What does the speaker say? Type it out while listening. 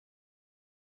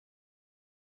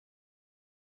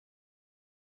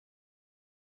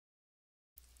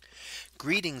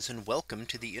Greetings and welcome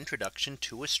to the introduction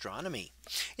to astronomy.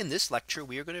 In this lecture,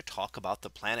 we are going to talk about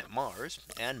the planet Mars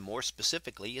and more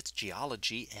specifically its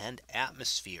geology and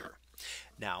atmosphere.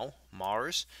 Now,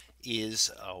 Mars is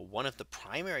one of the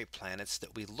primary planets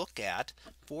that we look at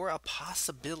for a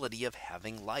possibility of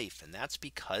having life. And that's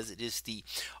because it is the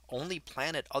only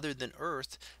planet other than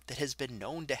Earth that has been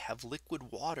known to have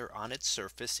liquid water on its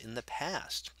surface in the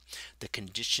past. The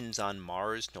conditions on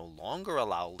Mars no longer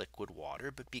allow liquid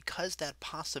water, but because that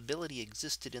possibility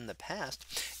existed in the past,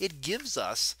 it gives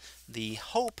us the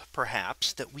hope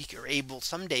perhaps that we are able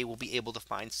someday we'll be able to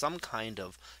find some kind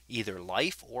of either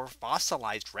life or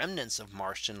fossilized remnants of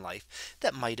Martian life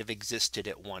that might have existed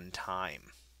at one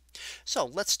time. So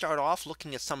let's start off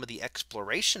looking at some of the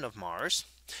exploration of Mars.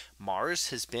 Mars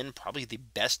has been probably the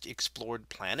best explored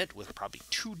planet with probably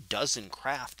 24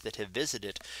 craft that have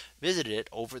visited it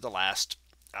over the last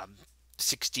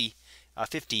 60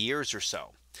 50 years or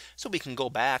so. So we can go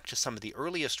back to some of the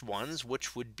earliest ones,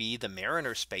 which would be the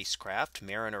Mariner spacecraft.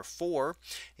 Mariner 4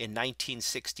 in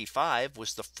 1965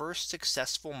 was the first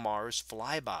successful Mars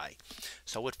flyby.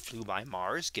 So it flew by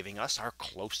Mars, giving us our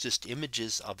closest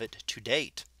images of it to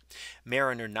date.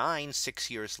 Mariner 9,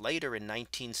 6 years later in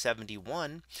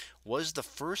 1971, was the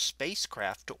first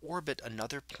spacecraft to orbit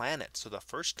another planet. So the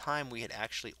first time we had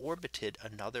actually orbited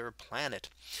another planet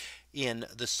in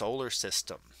the solar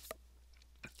system.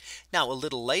 Now a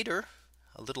little later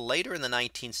in the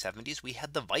 1970s, we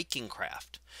had the Viking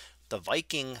craft. The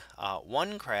Viking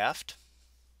 1 craft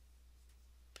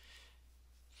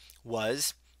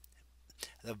was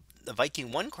the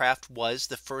Viking 1 craft was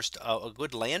the first a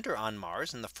good lander on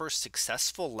Mars and the first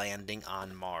successful landing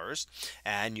on Mars.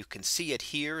 And you can see it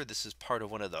here. This is part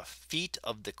of one of the feet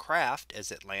of the craft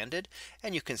as it landed.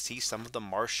 And you can see some of the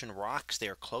Martian rocks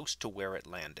there close to where it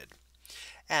landed.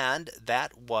 And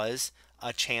that was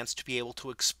a chance to be able to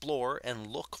explore and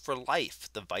look for life.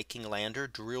 The Viking lander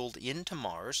drilled into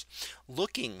Mars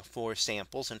looking for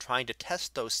samples and trying to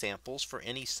test those samples for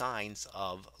any signs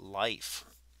of life.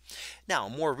 Now,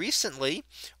 more recently,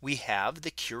 we have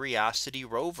the Curiosity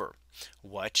rover,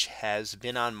 which has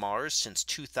been on Mars since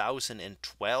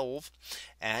 2012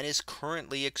 and is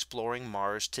currently exploring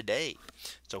Mars today.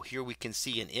 So here we can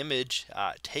see an image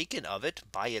taken of it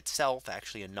by itself,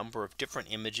 actually a number of different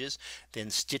images, then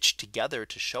stitched together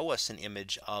to show us an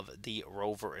image of the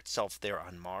rover itself there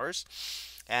on Mars.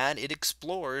 And it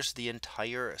explores the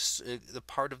entire the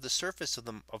part of the surface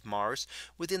of Mars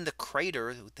within the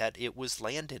crater that it was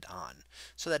landed on.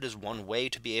 So that is one way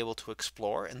to be able to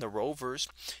explore. And the rovers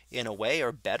in a way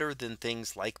are better than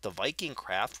things like the Viking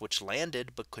craft, which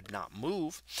landed but could not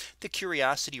move. The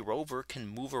Curiosity rover can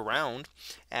move around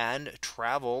and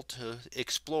travel to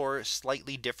explore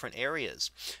slightly different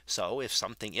areas. So if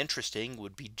something interesting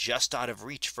would be just out of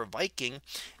reach for Viking,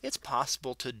 it's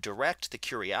possible to direct the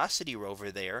Curiosity rover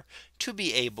there to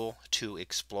be able to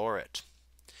explore it.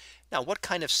 Now, what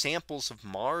kind of samples of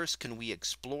Mars can we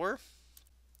explore?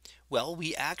 Well,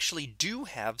 we actually do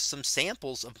have some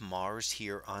samples of Mars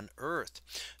here on Earth.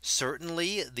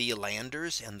 Certainly the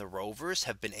landers and the rovers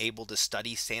have been able to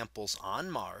study samples on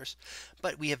Mars,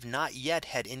 but we have not yet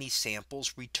had any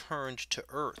samples returned to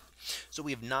Earth. So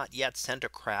we have not yet sent a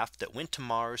craft that went to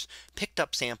Mars, picked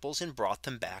up samples and brought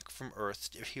them back from Earth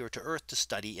here to Earth to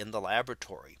study in the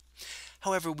laboratory.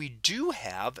 However, we do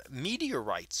have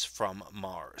meteorites from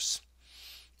Mars.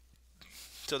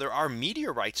 So there are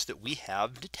meteorites that we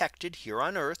have detected here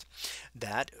on Earth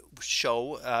that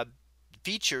show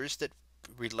features that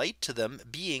relate to them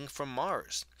being from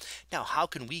Mars. Now, how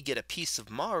can we get a piece of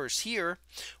Mars here?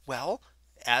 Well,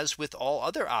 as with all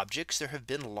other objects, there have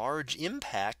been large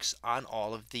impacts on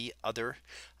all of the other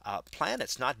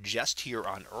planets, not just here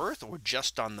on Earth or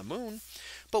just on the moon,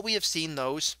 but we have seen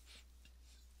those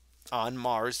on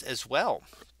Mars as well.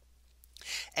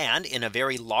 And in a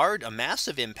very large, a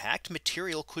massive impact,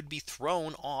 material could be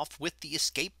thrown off with the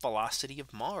escape velocity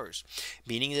of Mars,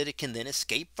 meaning that it can then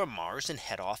escape from Mars and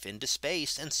head off into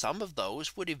space. And some of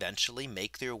those would eventually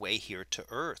make their way here to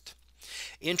Earth.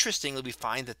 Interestingly, we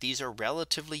find that these are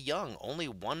relatively young, only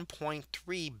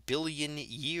 1.3 billion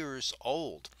years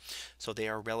old. So they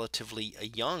are relatively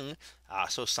young.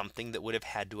 So something that would have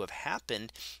had to have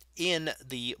happened in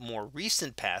the more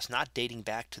recent past, not dating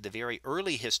back to the very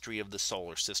early history of the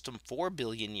solar system 4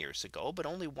 billion years ago, but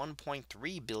only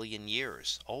 1.3 billion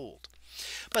years old.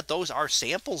 But those are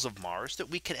samples of Mars that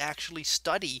we can actually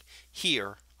study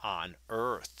here on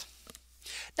Earth.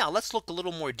 Now let's look a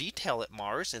little more detail at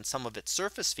Mars and some of its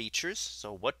surface features.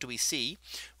 So what do we see?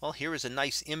 Well, here is a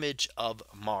nice image of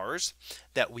Mars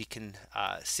that we can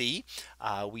see.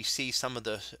 We see some of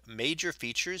the major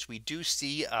features. We do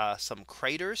see some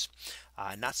craters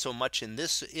Not so much in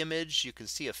this image. You can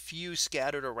see a few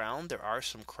scattered around. There are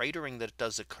some cratering that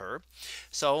does occur.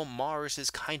 So Mars is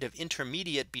kind of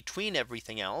intermediate between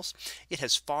everything else. It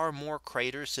has far more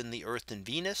craters than the Earth and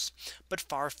Venus, but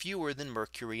far fewer than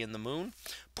Mercury and the Moon,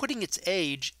 putting its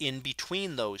age in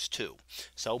between those two.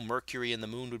 So Mercury and the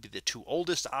Moon would be the two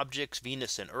oldest objects,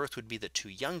 Venus and Earth would be the two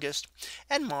youngest,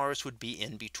 and Mars would be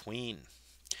in between.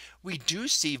 We do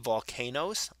see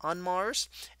volcanoes on Mars,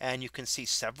 and you can see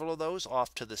several of those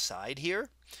off to the side here.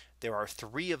 There are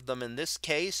three of them in this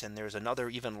case, and there's another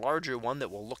even larger one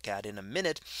that we'll look at in a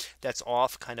minute that's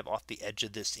off kind of off the edge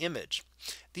of this image.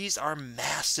 These are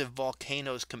massive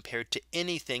volcanoes compared to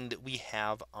anything that we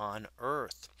have on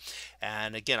Earth.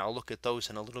 And again, I'll look at those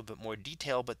in a little bit more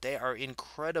detail, but they are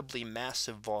incredibly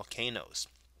massive volcanoes.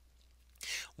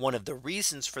 One of the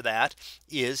reasons for that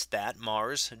is that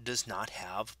Mars does not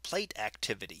have plate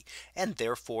activity, and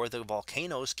therefore the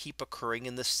volcanoes keep occurring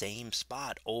in the same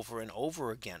spot over and over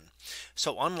again.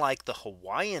 So unlike the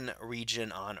Hawaiian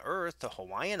region on Earth, the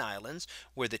Hawaiian Islands,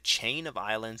 where the chain of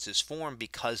islands is formed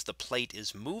because the plate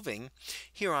is moving,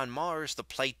 here on Mars the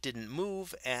plate didn't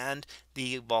move and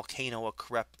the volcano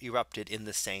erupted in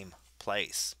the same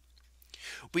place.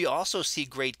 We also see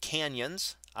great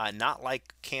canyons, not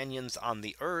like canyons on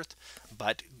the Earth,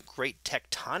 but great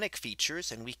tectonic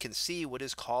features. And we can see what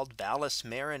is called Valles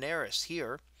Marineris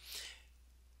here.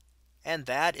 And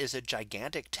that is a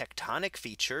gigantic tectonic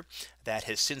feature that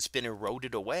has since been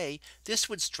eroded away. This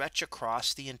would stretch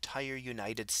across the entire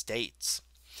United States.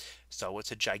 So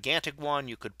it's a gigantic one.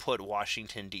 You could put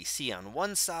Washington, D.C. on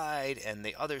one side and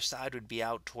the other side would be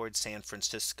out towards San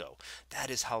Francisco. That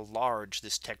is how large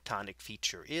this tectonic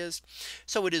feature is.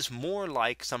 So it is more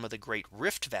like some of the great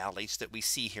rift valleys that we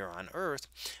see here on Earth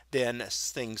than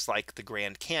things like the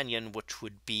Grand Canyon, which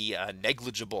would be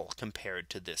negligible compared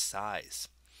to this size.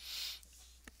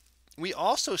 We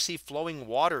also see flowing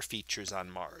water features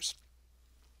on Mars.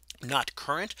 Not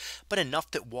current, but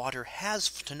enough that water has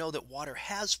to know that water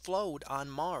has flowed on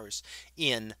Mars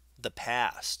in the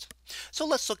past. So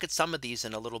let's look at some of these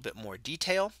in a little bit more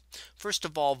detail. First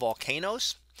of all,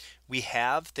 volcanoes. We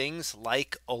have things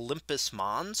like Olympus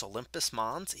Mons. Olympus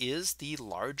Mons is the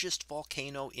largest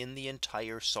volcano in the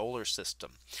entire solar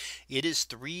system. It is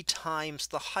 3 times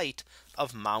the height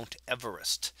of Mount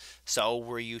Everest. So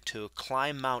were you to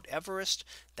climb Mount Everest,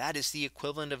 that is the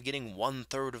equivalent of getting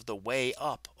 1/3 of the way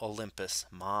up Olympus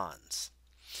Mons.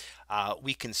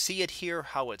 We can see it here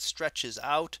how it stretches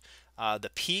out.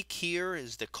 The peak here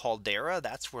is the caldera.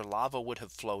 That's where lava would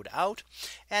have flowed out.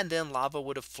 And then lava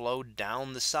would have flowed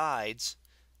down the sides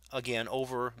again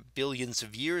over billions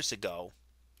of years ago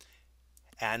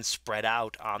and spread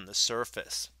out on the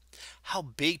surface. How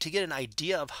big, to get an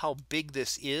idea of how big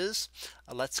this is,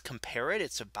 let's compare it.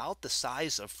 It's about the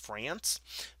size of France.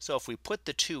 So if we put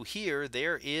the two here,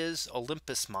 there is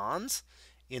Olympus Mons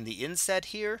in the inset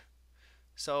here.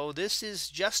 So this is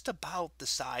just about the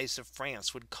size of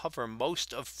France, would cover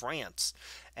most of France.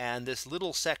 And this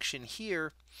little section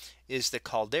here is the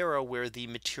caldera where the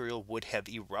material would have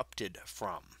erupted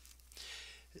from.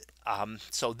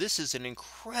 So this is an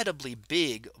incredibly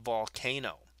big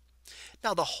volcano.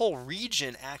 Now the whole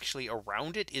region actually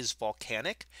around it is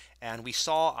volcanic. And we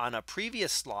saw on a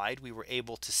previous slide, we were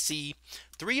able to see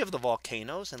 3 of the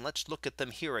volcanoes. And let's look at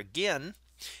them here again.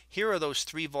 Here are those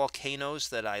 3 volcanoes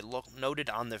that I noted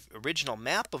on the original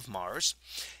map of Mars.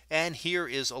 And here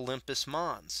is Olympus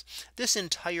Mons. This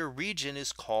entire region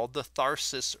is called the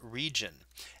Tharsis region.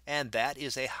 And that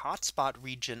is a hotspot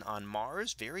region on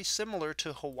Mars, very similar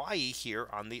to Hawaii here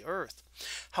on the Earth.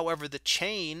 However, the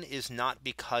chain is not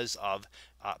because of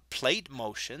plate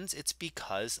motions. It's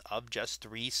because of just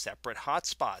 3 separate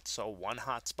hotspots. So one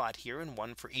hotspot here and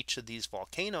one for each of these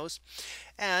volcanoes.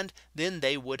 And then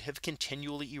they would have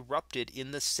continually erupted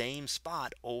in the same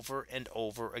spot over and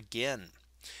over again.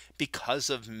 Because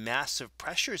of massive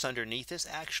pressures underneath this,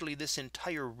 actually this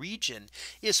entire region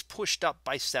is pushed up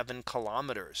by 7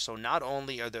 kilometers. So not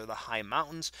only are there the high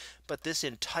mountains, but this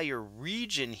entire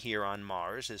region here on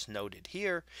Mars, as noted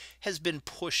here, has been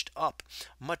pushed up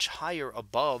much higher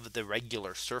above the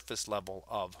regular surface level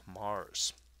of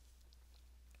Mars.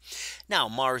 Now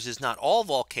Mars is not all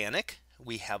volcanic.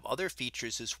 We have other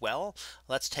features as well.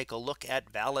 Let's take a look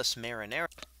at Valles Marineris.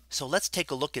 So let's take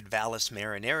a look at Valles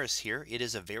Marineris here. It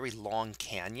is a very long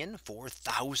canyon,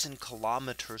 4,000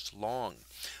 kilometers long,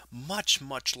 much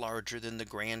larger than the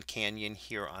Grand Canyon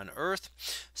here on Earth.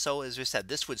 So as we said,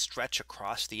 this would stretch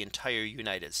across the entire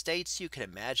United States. You can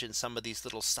imagine some of these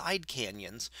little side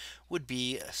canyons would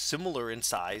be similar in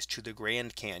size to the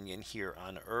Grand Canyon here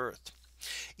on Earth.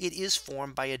 It is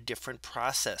formed by a different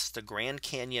process. The Grand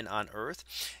Canyon on Earth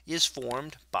is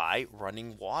formed by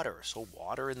running water. So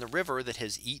water in the river that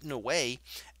has eaten away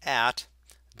at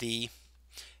the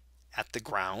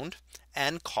ground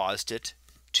and caused it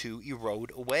to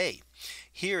erode away.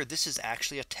 Here, this is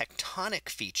actually a tectonic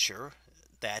feature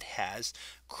that has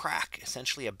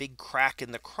essentially a big crack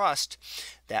in the crust,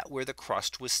 that where the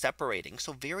crust was separating.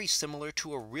 So very similar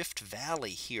to a rift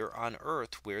valley here on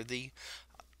Earth, where the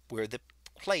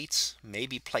plates,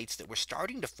 maybe plates that were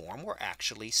starting to form, were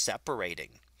actually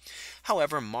separating.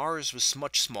 However, Mars was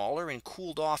much smaller and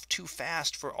cooled off too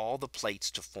fast for all the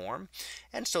plates to form.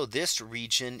 And so this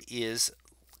region is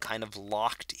kind of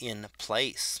locked in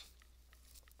place.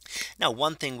 Now,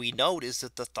 one thing we note is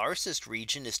that the Tharsis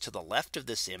region is to the left of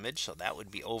this image. So that would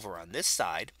be over on this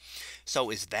side. So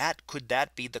could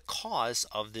that be the cause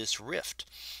of this rift?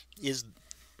 Is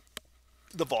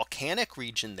the volcanic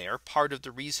region there part of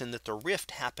the reason that the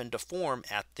rift happened to form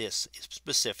at this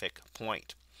specific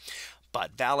point?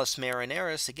 But Valles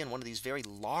Marineris, again, one of these very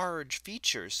large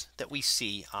features that we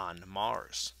see on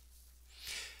Mars.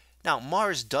 Now,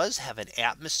 Mars does have an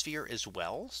atmosphere as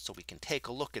well. So we can take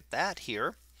a look at that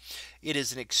here. It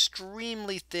is an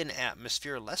extremely thin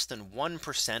atmosphere, less than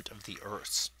 1% of the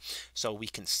Earth's. So we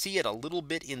can see it a little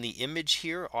bit in the image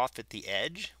here off at the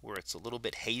edge where it's a little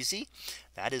bit hazy.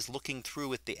 That is looking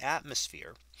through at the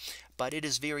atmosphere. But it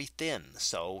is very thin.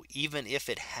 So even if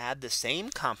it had the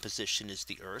same composition as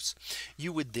the Earth's,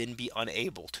 you would then be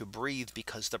unable to breathe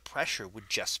because the pressure would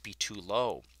just be too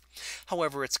low.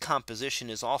 However, its composition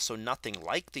is also nothing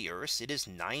like the Earth's. It is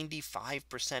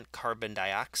 95% carbon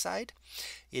dioxide.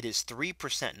 It is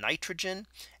 3% nitrogen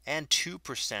and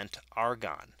 2%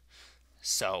 argon.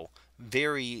 So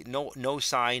no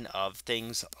sign of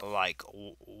things like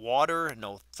water,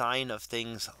 no sign of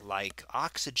things like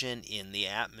oxygen in the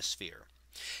atmosphere.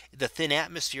 The thin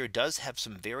atmosphere does have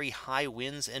some very high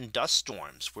winds and dust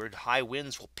storms, where high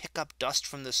winds will pick up dust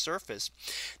from the surface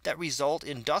that result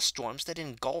in dust storms that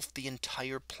engulf the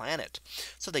entire planet.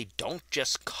 So they don't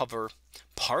just cover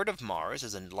part of Mars,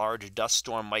 as a large dust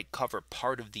storm might cover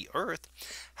part of the Earth.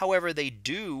 However, they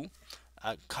can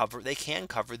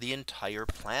cover the entire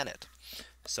planet.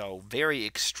 So very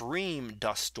extreme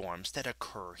dust storms that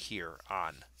occur here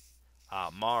on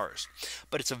Mars.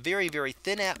 But it's a very, very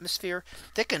thin atmosphere,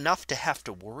 thick enough to have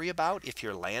to worry about if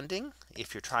you're landing,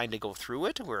 if you're trying to go through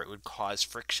it, where it would cause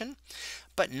friction,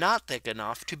 but not thick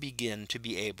enough to begin to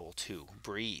be able to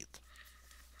breathe.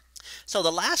 So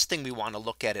the last thing we want to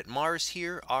look at Mars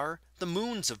here are the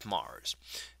moons of Mars.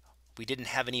 We didn't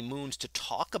have any moons to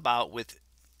talk about with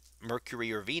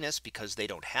Mercury or Venus because they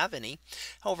don't have any.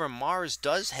 However, Mars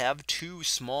does have two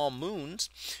small moons.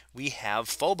 We have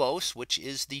Phobos, which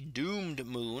is the doomed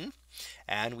moon,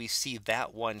 and we see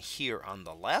that one here on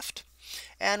the left.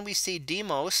 And we see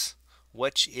Deimos,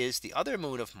 which is the other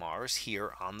moon of Mars,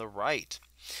 here on the right.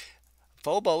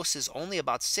 Phobos is only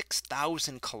about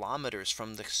 6,000 kilometers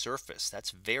from the surface. That's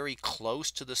very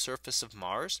close to the surface of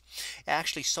Mars.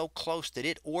 Actually so close that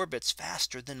it orbits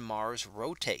faster than Mars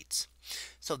rotates.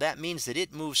 So that means that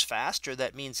it moves faster.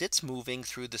 That means it's moving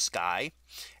through the sky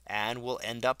and will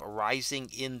end up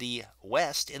rising in the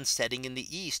west and setting in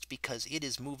the east, because it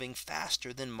is moving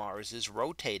faster than Mars is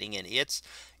rotating, and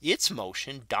its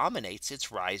motion dominates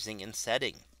its rising and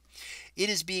setting. It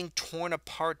is being torn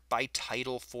apart by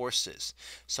tidal forces.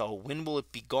 So when will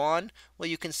it be gone? Well,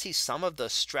 you can see some of the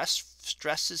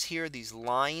stresses here. These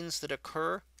lines that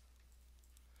occur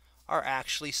are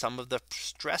actually some of the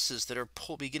stresses that are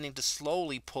beginning to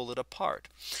slowly pull it apart.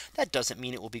 That doesn't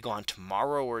mean it will be gone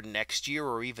tomorrow or next year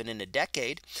or even in a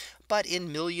decade. But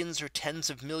in millions or tens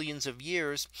of millions of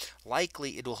years,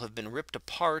 likely it will have been ripped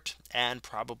apart and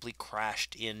probably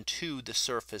crashed into the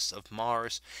surface of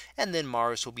Mars. And then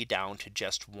Mars will be down to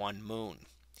just one moon.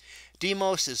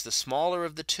 Deimos is the smaller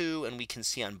of the two, and we can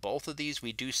see on both of these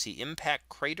we do see impact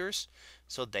craters.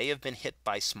 So they have been hit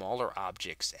by smaller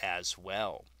objects as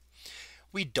well.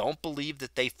 We don't believe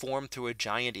that they form through a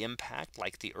giant impact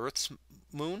like the Earth's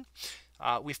moon.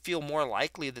 We feel more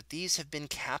likely that these have been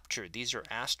captured. These are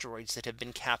asteroids that have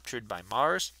been captured by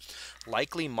Mars.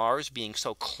 Likely Mars, being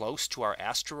so close to our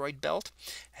asteroid belt,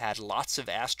 had lots of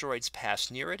asteroids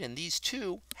pass near it, and these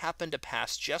two happen to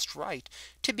pass just right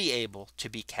to be able to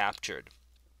be captured.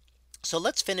 So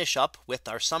let's finish up with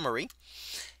our summary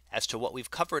as to what we've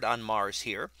covered on Mars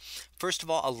here. First of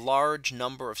all, a large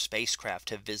number of spacecraft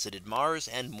have visited Mars,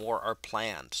 and more are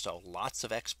planned. So lots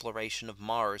of exploration of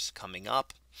Mars coming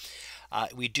up.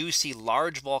 We do see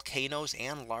large volcanoes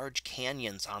and large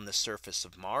canyons on the surface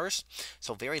of Mars.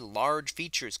 So very large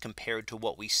features compared to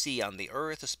what we see on the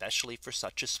Earth, especially for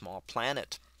such a small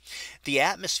planet. The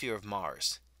atmosphere of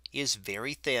Mars is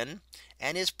very thin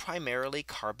and is primarily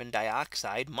carbon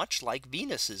dioxide, much like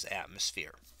Venus's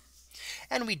atmosphere.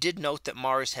 And we did note that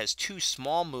Mars has two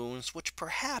small moons, which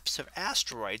perhaps are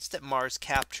asteroids that Mars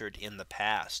captured in the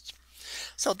past.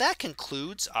 So that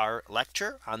concludes our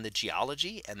lecture on the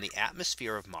geology and the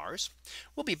atmosphere of Mars.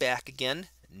 We'll be back again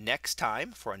next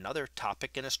time for another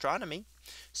topic in astronomy.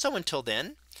 So until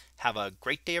then, have a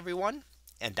great day, everyone,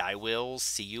 and I will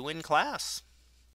see you in class.